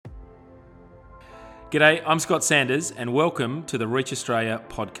G'day, I'm Scott Sanders and welcome to the Reach Australia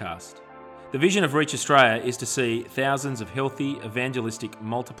podcast. The vision of Reach Australia is to see thousands of healthy, evangelistic,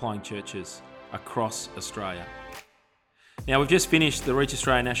 multiplying churches across Australia. Now, we've just finished the Reach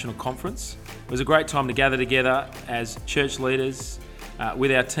Australia National Conference. It was a great time to gather together as church leaders,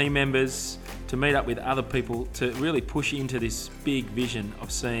 with our team members, to meet up with other people, to really push into this big vision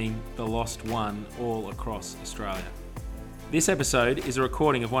of seeing the lost one all across Australia. This episode is a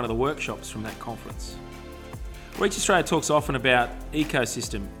recording of one of the workshops from that conference. Reach Australia talks often about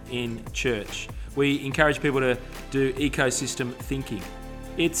ecosystem in church. We encourage people to do ecosystem thinking.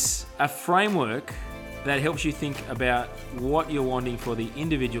 It's a framework that helps you think about what you're wanting for the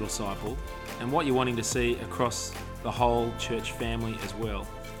individual disciple and what you're wanting to see across the whole church family as well.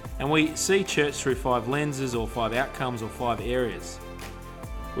 And we see church through 5 lenses or 5 outcomes or 5 areas.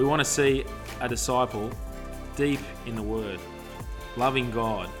 We want to see a disciple deep in the Word, loving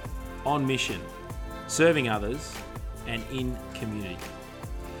God, on mission, serving others, and in community.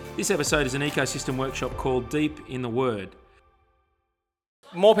 This episode is an ecosystem workshop called Deep in the Word.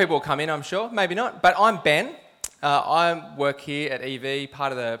 More people will come in, I'm sure, maybe not, but I'm Ben. I work here at EV,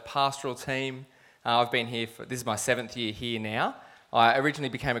 part of the pastoral team. I've been here this is my 7th year here now. I originally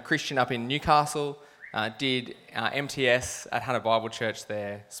became a Christian up in Newcastle, did MTS at Hunter Bible Church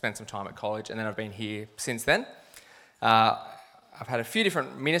there, spent some time at college, and then I've been here since then. I've had a few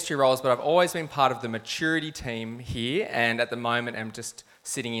different ministry roles, but I've always been part of the maturity team here, and at the moment I'm just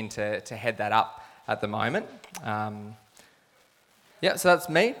sitting in to head that up at the moment. So that's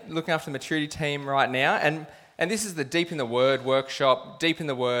me, looking after the maturity team right now, and this is the Deep in the Word workshop. Deep in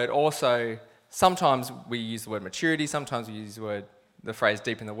the Word also, sometimes we use the word maturity, sometimes we use the phrase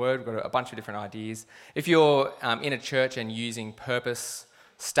deep in the Word. We've got a bunch of different ideas. If you're in a church and using purpose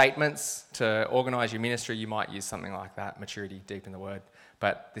statements to organise your ministry, you might use something like that, maturity, deep in the Word.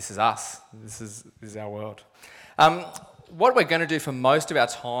 But this is us. This is our world. What we're going to do for most of our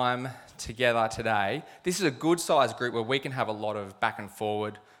time together today, this is a good sized group where we can have a lot of back and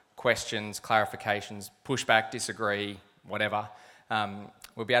forward questions, clarifications, pushback, disagree, whatever.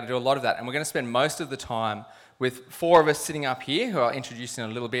 We'll be able to do a lot of that. And we're going to spend most of the time with 4 of us sitting up here, who I'll introduce in a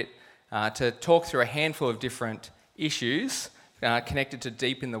little bit, to talk through a handful of different issues connected to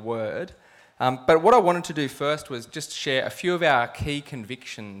deep in the Word. But what I wanted to do first was just share a few of our key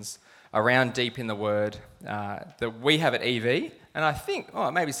convictions around deep in the Word that we have at EV. And I think,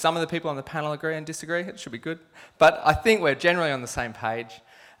 maybe some of the people on the panel agree and disagree. It should be good. But I think we're generally on the same page.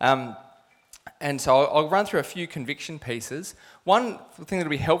 And so I'll run through a few conviction pieces. One thing that will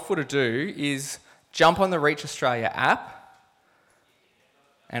be helpful to do is jump on the Reach Australia app.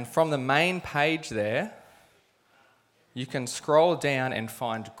 And from the main page there, you can scroll down and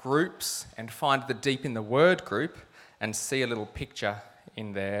find groups and find the Deep in the Word group and see a little picture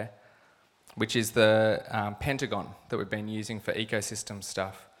in there, which is the Pentagon that we've been using for ecosystem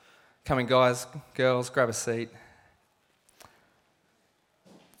stuff. Come in, guys, girls, grab a seat.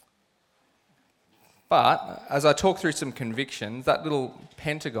 But as I talk through some convictions, that little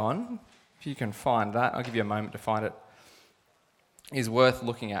Pentagon, if you can find that, I'll give you a moment to find it, is worth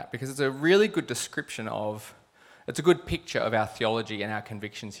looking at because it's a really good description of, it's a good picture of our theology and our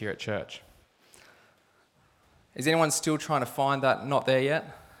convictions here at church. Is anyone still trying to find that? Not there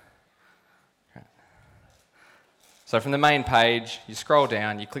yet? Okay. So from the main page, you scroll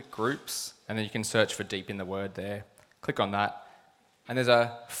down, you click groups, and then you can search for Deep in the Word there. Click on that. And there's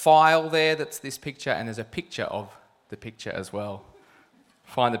a file there that's this picture, and there's a picture of the picture as well.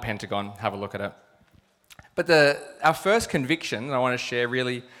 Find the Pentagon, have a look at it. But our first conviction that I want to share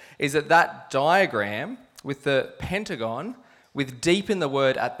really is that diagram with the Pentagon, with Deep in the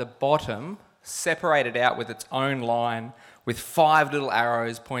Word at the bottom, separated out with its own line, with 5 little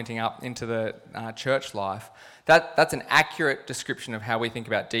arrows pointing up into the church life, that's an accurate description of how we think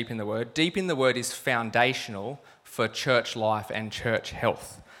about Deep in the Word. Deep in the Word is foundational for church life and church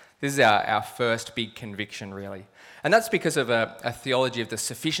health. This is our first big conviction, really. And that's because of a theology of the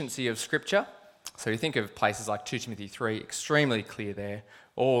sufficiency of Scripture. So you think of places like 2 Timothy 3, extremely clear there.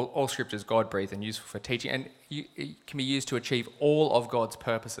 All Scripture is God-breathed and useful for teaching, and it can be used to achieve all of God's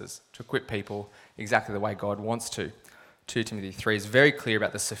purposes, to equip people exactly the way God wants to. 2 Timothy 3 is very clear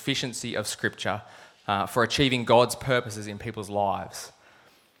about the sufficiency of Scripture for achieving God's purposes in people's lives.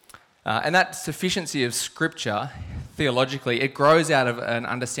 And that sufficiency of Scripture, theologically, it grows out of an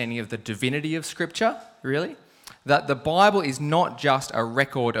understanding of the divinity of Scripture, really. That the Bible is not just a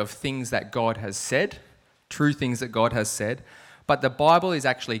record of things that God has said, true things that God has said, but the Bible is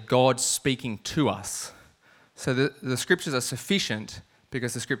actually God speaking to us. So the Scriptures are sufficient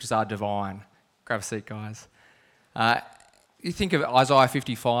because the Scriptures are divine. Grab a seat, guys. you think of Isaiah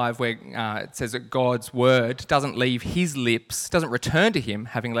 55, where it says that God's word doesn't leave his lips, doesn't return to him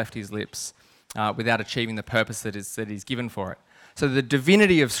having left his lips without achieving the purpose that he's given for it. So the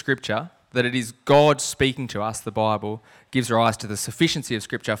divinity of Scripture, that it is God speaking to us, the Bible, gives rise to the sufficiency of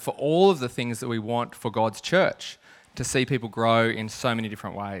Scripture for all of the things that we want for God's church, to see people grow in so many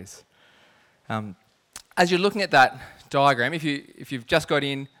different ways. As you're looking at that diagram, if you've just got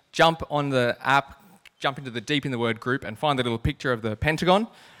in, jump on the app, jump into the Deep in the Word group and find the little picture of the Pentagon.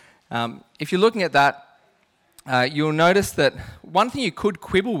 If you're looking at that, you'll notice that one thing you could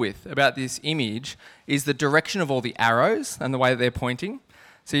quibble with about this image is the direction of all the arrows and the way that they're pointing.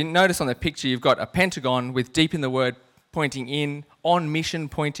 So you notice on the picture you've got a pentagon with Deep in the Word pointing in, on mission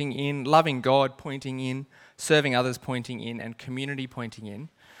pointing in, loving God pointing in, serving others pointing in, and community pointing in.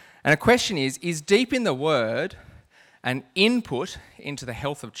 And a question is Deep in the Word an input into the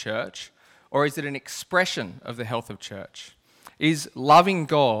health of church, or is it an expression of the health of church? Is loving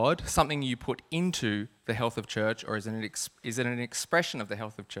God something you put into the health of church, or is it an expression of the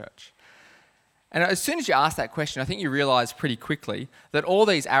health of church? And as soon as you ask that question, I think you realise pretty quickly that all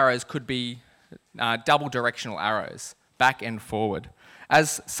these arrows could be double directional arrows, back and forward.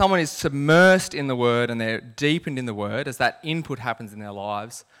 As someone is submersed in the Word and they're deepened in the Word, as that input happens in their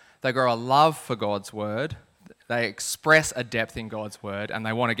lives, they grow a love for God's Word, they express a depth in God's Word, and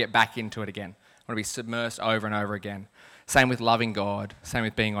they want to get back into it again, want to be submersed over and over again. Same with loving God, same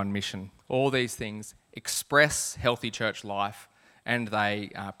with being on mission. All these things express healthy church life, and they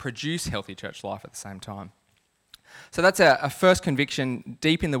produce healthy church life at the same time. So that's a first conviction.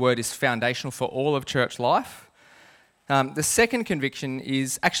 Deep in the Word is foundational for all of church life. The second conviction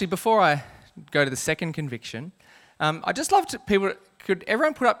is, actually before I go to the second conviction, I just love people, could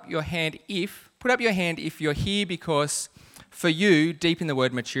everyone put up your hand if you're here because for you, Deep in the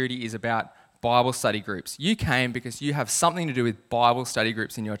Word maturity is about Bible study groups. You came because you have something to do with Bible study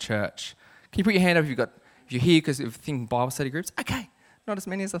groups in your church. Can you put your hand up if you're here because of thinking Bible study groups? Okay, not as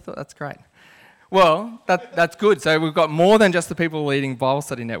many as I thought. That's great. Well, that's good. So we've got more than just the people leading Bible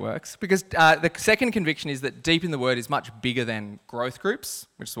study networks, because the second conviction is that Deep in the Word is much bigger than growth groups,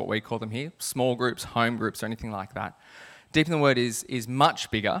 which is what we call them here, small groups, home groups, or anything like that. Deep in the Word is much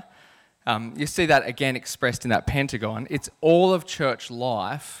bigger. You see that again expressed in that pentagon. It's all of church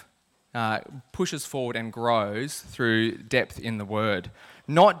life pushes forward and grows through depth in the Word,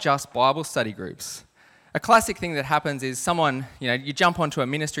 not just Bible study groups. A classic thing that happens is someone, you jump onto a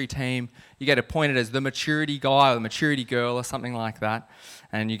ministry team, you get appointed as the maturity guy or the maturity girl or something like that,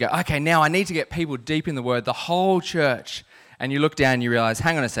 and you go, okay, now I need to get people deep in the Word, the whole church, and you look down and you realise,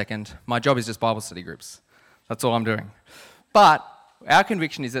 hang on a second, my job is just Bible study groups. That's all I'm doing. But our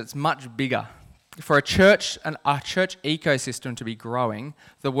conviction is that it's much bigger. For a church ecosystem to be growing,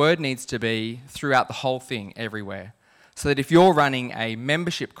 the Word needs to be throughout the whole thing, everywhere. So that if you're running a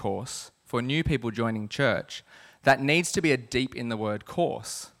membership course for new people joining church, that needs to be a Deep in the Word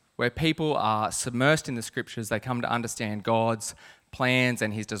course, where people are submersed in the Scriptures, they come to understand God's plans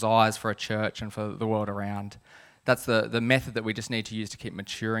and His desires for a church and for the world around. That's the method that we just need to use to keep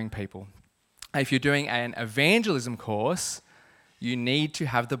maturing people. If you're doing an evangelism course, you need to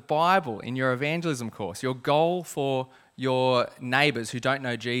have the Bible in your evangelism course. Your goal for your neighbours who don't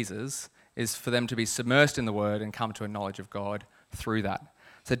know Jesus is for them to be submersed in the Word and come to a knowledge of God through that.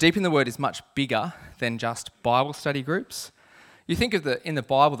 So Deep in the Word is much bigger than just Bible study groups. You think of in the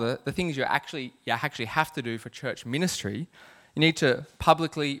Bible, the things you actually have to do for church ministry. You need to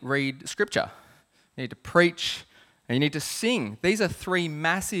publicly read Scripture. You need to preach, and you need to sing. These are three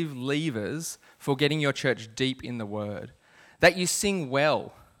massive levers for getting your church deep in the Word. That you sing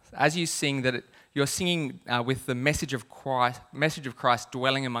well. As you sing, you're singing with the message of Christ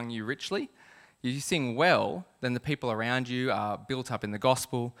dwelling among you richly. You sing well, then the people around you are built up in the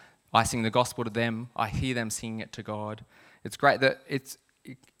gospel. I sing the gospel to them. I hear them singing it to God. It's great that it's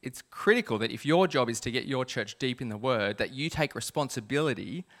critical that if your job is to get your church deep in the Word, that you take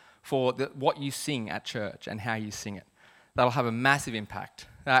responsibility for what you sing at church and how you sing it. That'll have a massive impact.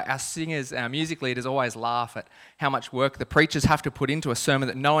 Our singers, our music leaders always laugh at how much work the preachers have to put into a sermon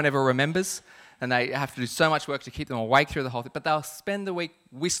that no one ever remembers, and they have to do so much work to keep them awake through the whole thing, but they'll spend the week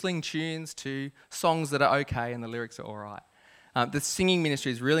whistling tunes to songs that are okay and the lyrics are all right. The singing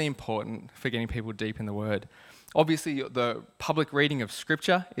ministry is really important for getting people deep in the Word. Obviously, the public reading of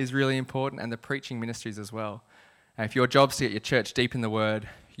Scripture is really important, and the preaching ministries as well. And if your job's to get your church deep in the Word,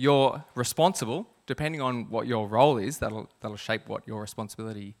 you're responsible, depending on what your role is, that'll shape what your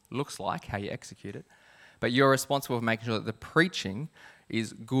responsibility looks like, how you execute it. But you're responsible for making sure that the preaching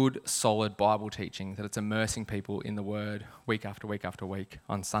is good, solid Bible teaching, that it's immersing people in the Word week after week after week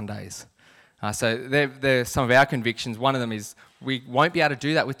on Sundays. So they're some of our convictions. One of them is we won't be able to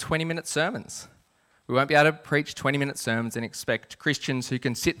do that with 20-minute sermons. We won't be able to preach 20-minute sermons and expect Christians who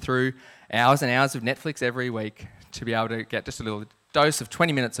can sit through hours and hours of Netflix every week to be able to get just a little dose of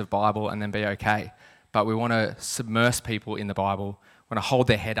 20 minutes of Bible and then be okay. But we want to submerge people in the Bible, want to hold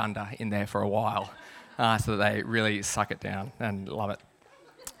their head under in there for a while so that they really suck it down and love it.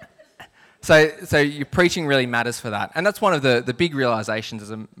 So your preaching really matters for that. And that's one of the big realizations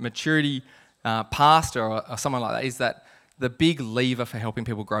as a maturity pastor or someone like that, is that the big lever for helping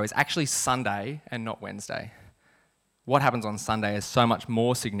people grow is actually Sunday and not Wednesday. What happens on Sunday is so much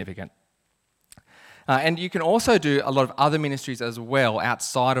more significant. And you can also do a lot of other ministries as well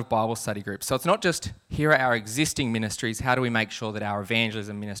outside of Bible study groups. So it's not just here are our existing ministries, how do we make sure that our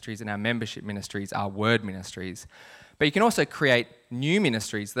evangelism ministries and our membership ministries are word ministries. But you can also create new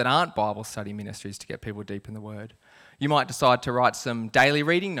ministries that aren't Bible study ministries to get people deep in the Word. You might decide to write some daily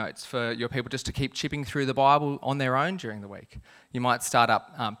reading notes for your people just to keep chipping through the Bible on their own during the week. You might start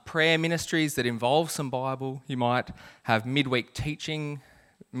up prayer ministries that involve some Bible. You might have midweek teaching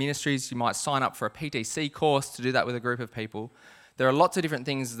ministries. You might sign up for a PTC course to do that with a group of people. There are lots of different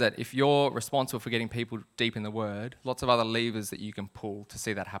things that if you're responsible for getting people deep in the Word, lots of other levers that you can pull to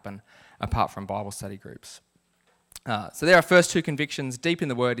see that happen apart from Bible study groups. So there are first two convictions. Deep in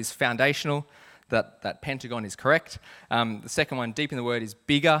the Word is foundational. That pentagon is correct. The second one, deep in the Word, is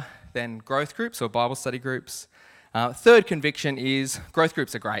bigger than growth groups or Bible study groups. Third conviction is growth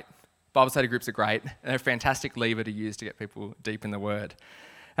groups are great. Bible study groups are great. They're a fantastic lever to use to get people deep in the Word.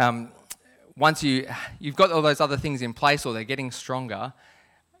 Once you've got all those other things in place or they're getting stronger,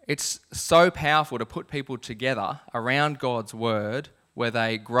 it's so powerful to put people together around God's Word where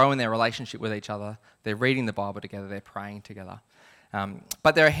they grow in their relationship with each other, they're reading the Bible together, they're praying together.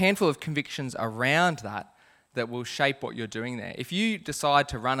 But there are a handful of convictions around that will shape what you're doing there. If you decide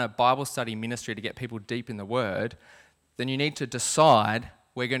to run a Bible study ministry to get people deep in the Word, then you need to decide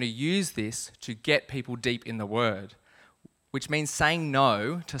we're going to use this to get people deep in the Word, which means saying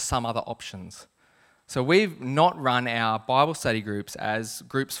no to some other options. So we've not run our Bible study groups as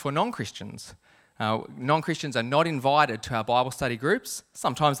groups for non-Christians. Non-Christians are not invited to our Bible study groups.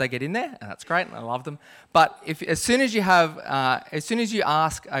 Sometimes they get in there, and that's great, and I love them. But as soon as you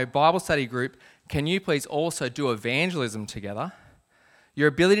ask a Bible study group, can you please also do evangelism together, your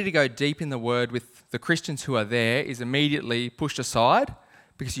ability to go deep in the Word with the Christians who are there is immediately pushed aside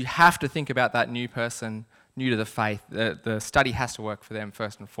because you have to think about that new person, new to the faith. The study has to work for them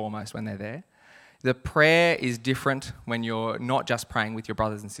first and foremost when they're there. The prayer is different when you're not just praying with your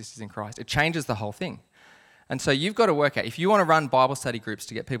brothers and sisters in Christ. It changes the whole thing. And so you've got to work out, if you want to run Bible study groups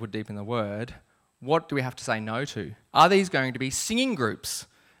to get people deep in the Word, what do we have to say no to? Are these going to be singing groups?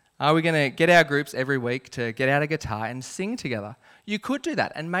 Are we going to get our groups every week to get out a guitar and sing together? You could do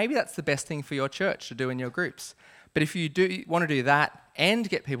that, and maybe that's the best thing for your church to do in your groups. But if you do want to do that and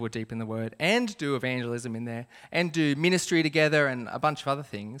get people deep in the Word and do evangelism in there and do ministry together and a bunch of other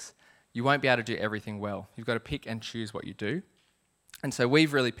things, you won't be able to do everything well. You've got to pick and choose what you do. And so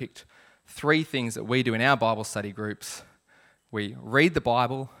we've really picked 3 things that we do in our Bible study groups. We read the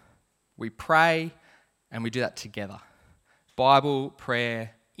Bible, we pray, and we do that together. Bible,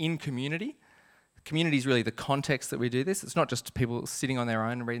 prayer, in community. Community is really the context that we do this. It's not just people sitting on their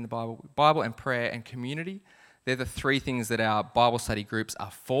own and reading the Bible. Bible and prayer and community, they're the 3 things that our Bible study groups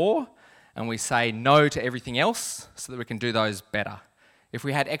are for, and we say no to everything else so that we can do those better. If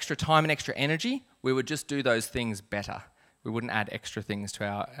we had extra time and extra energy, we would just do those things better. We wouldn't add extra things to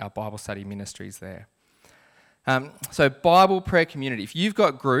our Bible study ministries there. So Bible, prayer, community. If you've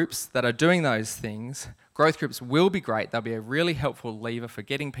got groups that are doing those things, growth groups will be great. They'll be a really helpful lever for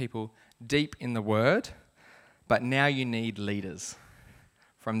getting people deep in the Word. But now you need leaders.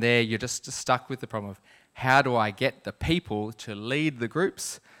 From there, you're just stuck with the problem of how do I get the people to lead the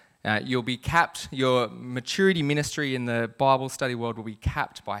groups? You'll be capped, your maturity ministry in the Bible study world will be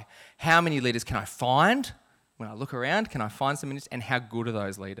capped by how many leaders can I find when I look around, can I find some ministers, and how good are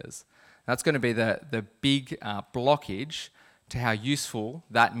those leaders? That's going to be the big blockage to how useful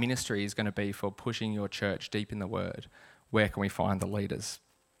that ministry is going to be for pushing your church deep in the Word. Where can we find the leaders?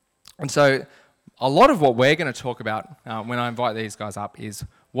 And so a lot of what we're going to talk about when I invite these guys up is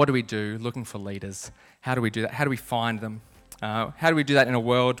what do we do looking for leaders? How do we do that? How do we find them? How do we do that in a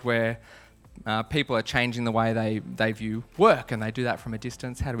world where people are changing the way they view work and they do that from a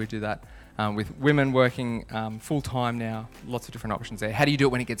distance? How do we do that with women working full-time now? Lots of different options there. How do you do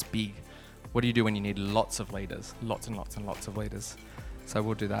it when it gets big? What do you do when you need lots of leaders? Lots and lots and lots of leaders. So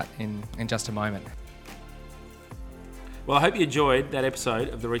we'll do that in just a moment. Well, I hope you enjoyed that episode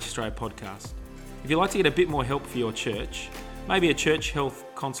of the Reach Australia podcast. If you'd like to get a bit more help for your church, Maybe a church health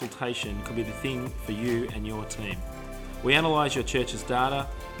consultation could be the thing for you and your team. We analyse your church's data,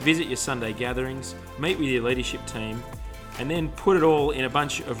 visit your Sunday gatherings, meet with your leadership team, and then put it all in a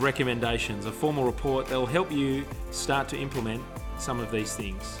bunch of recommendations, a formal report that will help you start to implement some of these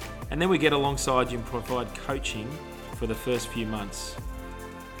things. And then we get alongside you and provide coaching for the first few months.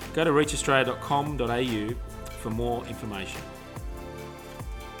 Go to reachaustralia.com.au for more information.